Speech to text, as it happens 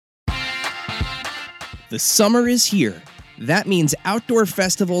The summer is here. That means outdoor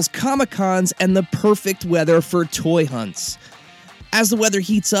festivals, Comic-Cons, and the perfect weather for toy hunts. As the weather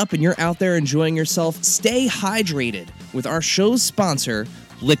heats up and you're out there enjoying yourself, stay hydrated with our show's sponsor,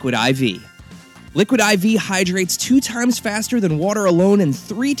 Liquid IV. Liquid IV hydrates 2 times faster than water alone and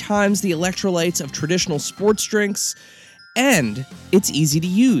 3 times the electrolytes of traditional sports drinks. And it's easy to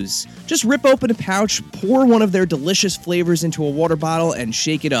use. Just rip open a pouch, pour one of their delicious flavors into a water bottle, and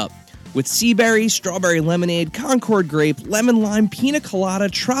shake it up. With sea berry, strawberry lemonade, Concord grape, lemon lime, pina colada,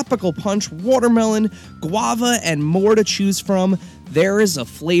 tropical punch, watermelon, guava, and more to choose from, there is a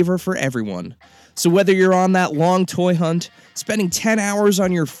flavor for everyone. So whether you're on that long toy hunt, spending 10 hours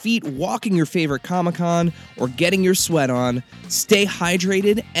on your feet walking your favorite Comic-Con, or getting your sweat on, stay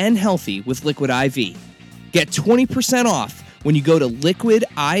hydrated and healthy with Liquid IV. Get 20% off when you go to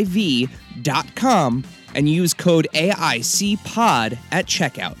liquidiv.com and use code AICPOD at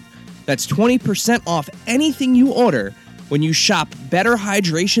checkout. That's 20% off anything you order when you shop Better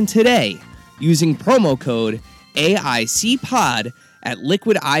Hydration today using promo code AICPOD at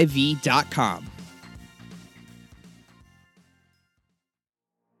liquidiv.com.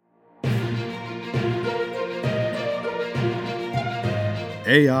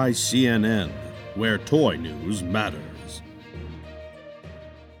 AICNN, where toy news matters.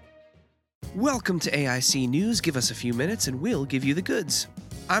 Welcome to AIC News. Give us a few minutes and we'll give you the goods.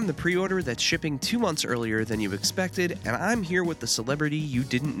 I'm the pre-order that's shipping 2 months earlier than you expected, and I'm here with the celebrity you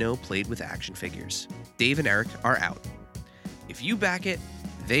didn't know played with action figures. Dave and Eric are out. If you back it,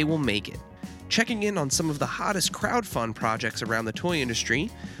 they will make it. Checking in on some of the hottest crowdfund projects around the toy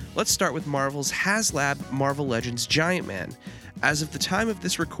industry, let's start with Marvel's HasLab Marvel Legends Giant Man. As of the time of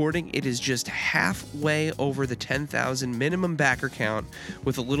this recording, it is just halfway over the 10,000 minimum backer count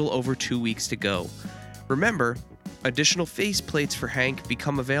with a little over 2 weeks to go. Remember, additional faceplates for Hank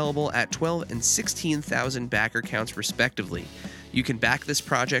become available at 12 and 16,000 backer counts respectively. You can back this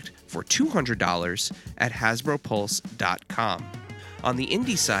project for $200 at HasbroPulse.com. On the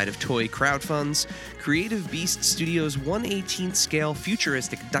indie side of toy crowdfunds, Creative Beast Studios' 1/18th scale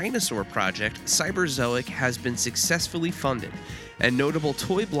futuristic dinosaur project, Cyberzoic, has been successfully funded, and notable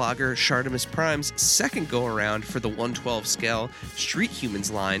toy blogger Shartimus Prime's second go-around for the 1/12 scale Street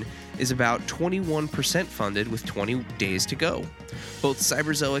Humans line is about 21% funded with 20 days to go. Both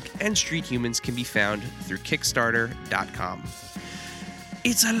Cyberzoic and Street Humans can be found through Kickstarter.com.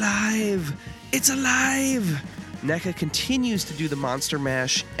 It's alive! It's alive! NECA continues to do the Monster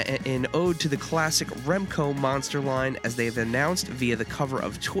Mash in ode to the classic Remco monster line, as they have announced via the cover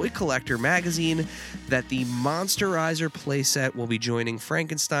of Toy Collector magazine that the Monsterizer playset will be joining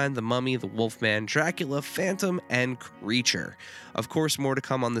Frankenstein, the Mummy, the Wolfman, Dracula, Phantom, and Creature. Of course, more to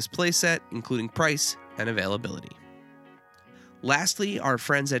come on this playset, including price and availability. Lastly, our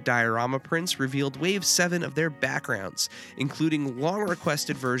friends at Diorama Prints revealed Wave 7 of their backgrounds, including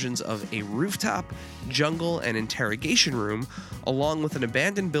long-requested versions of a rooftop, jungle, and interrogation room, along with an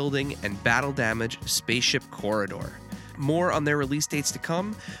abandoned building and battle-damaged spaceship corridor. More on their release dates to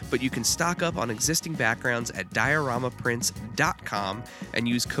come, but you can stock up on existing backgrounds at dioramaprints.com and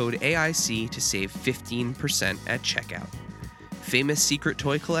use code AIC to save 15% at checkout. Famous secret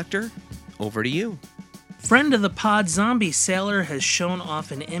toy collector, over to you. Friend of the pod, Zombie Sailor, has shown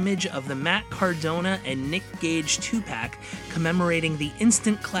off an image of the Matt Cardona and Nick Gage 2-pack commemorating the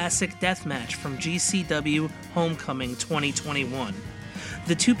instant classic deathmatch from GCW Homecoming 2021.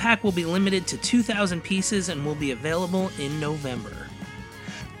 The 2-pack will be limited to 2,000 pieces and will be available in November.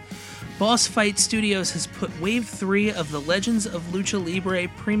 Boss Fight Studios has put Wave 3 of the Legends of Lucha Libre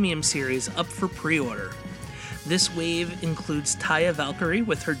Premium Series up for pre-order. This wave includes Taya Valkyrie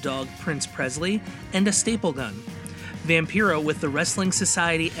with her dog Prince Presley and a staple gun, Vampiro with the Wrestling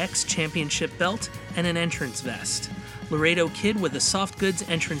Society X Championship belt and an entrance vest, Laredo Kid with a soft goods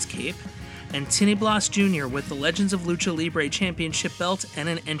entrance cape, and Tinny Blas Jr. with the Legends of Lucha Libre Championship belt and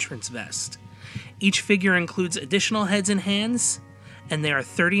an entrance vest. Each figure includes additional heads and hands, and they are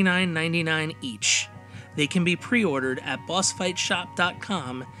 $39.99 each. They can be pre-ordered at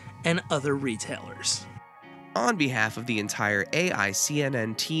bossfightshop.com and other retailers. On behalf of the entire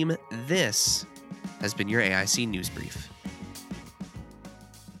AICNN team, this has been your AIC News Brief.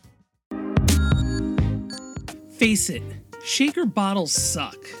 Face it, shaker bottles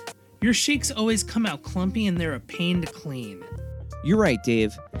suck. Your shakes always come out clumpy and they're a pain to clean. You're right,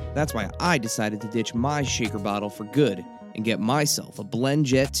 Dave. That's why I decided to ditch my shaker bottle for good and get myself a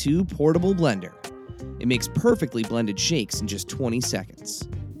BlendJet 2 portable blender. It makes perfectly blended shakes in just 20 seconds.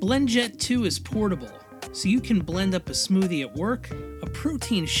 BlendJet 2 is portable, so you can blend up a smoothie at work, a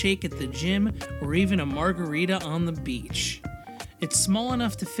protein shake at the gym, or even a margarita on the beach. It's small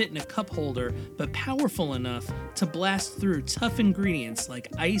enough to fit in a cup holder, but powerful enough to blast through tough ingredients like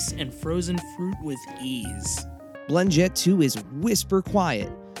ice and frozen fruit with ease. BlendJet 2 is whisper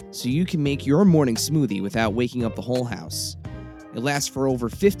quiet, so you can make your morning smoothie without waking up the whole house. It lasts for over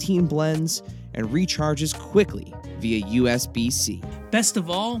 15 blends and recharges quickly via USB-C. Best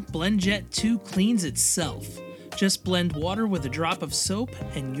of all, BlendJet 2 cleans itself. Just blend water with a drop of soap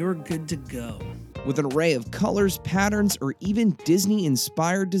and you're good to go. With an array of colors, patterns, or even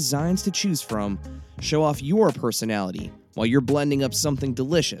Disney-inspired designs to choose from, show off your personality while you're blending up something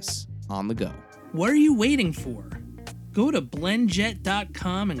delicious on the go. What are you waiting for? Go to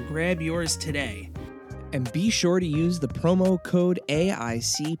blendjet.com and grab yours today. And be sure to use the promo code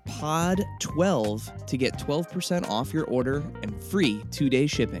AICPOD12 to get 12% off your order and free 2-day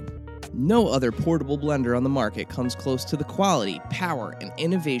shipping. No other portable blender on the market comes close to the quality, power, and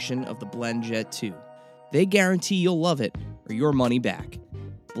innovation of the BlendJet 2. They guarantee you'll love it or your money back.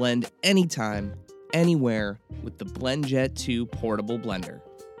 Blend anytime, anywhere with the BlendJet 2 portable blender.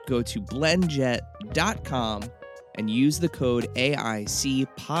 Go to blendjet.com and use the code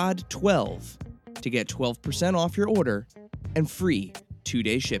AICPOD12 to get 12% off your order and free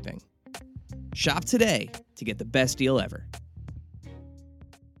 2-day shipping. Shop today to get the best deal ever.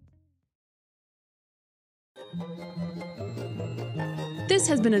 This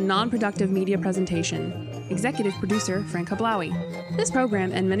has been a non-productive media presentation. Executive producer Frank Hablawi. This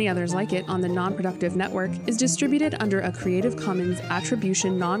program and many others like it on the Non-Productive Network is distributed under a Creative Commons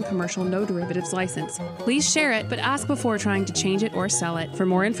Attribution Non-Commercial No Derivatives license. Please share it, but ask before trying to change it or sell it. For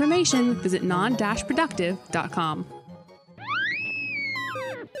more information, visit non-productive.com.